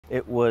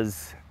it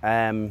was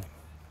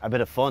a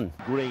bit of fun.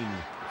 Green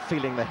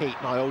feeling the heat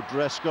now.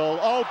 O'Driscoll.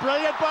 Oh,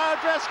 brilliant by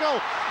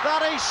O'Driscoll!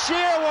 That is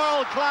sheer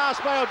world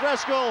class by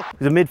O'Driscoll. It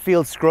was a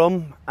midfield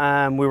scrum.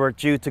 We were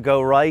due to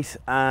go right,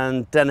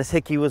 and Dennis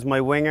Hickey was my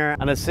winger.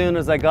 And as soon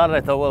as I got it,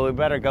 I thought, well, we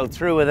better go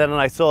through with it. And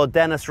I saw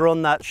Dennis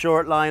run that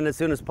short line as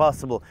soon as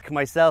possible.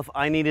 Myself,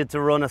 I needed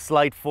to run a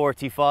slight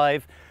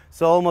 45.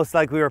 So almost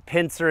like we were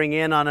pincering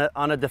in on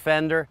a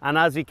defender. And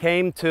as we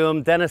came to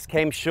him, Dennis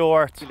came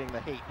short. Feeling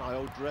the heat now,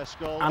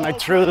 O'Driscoll. And I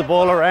threw the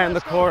ball around the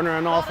corner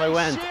and off I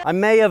went. I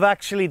may have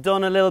actually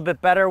done a little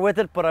bit better with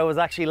it, but I was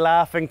actually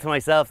laughing to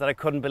myself that I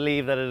couldn't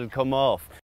believe that it had come off.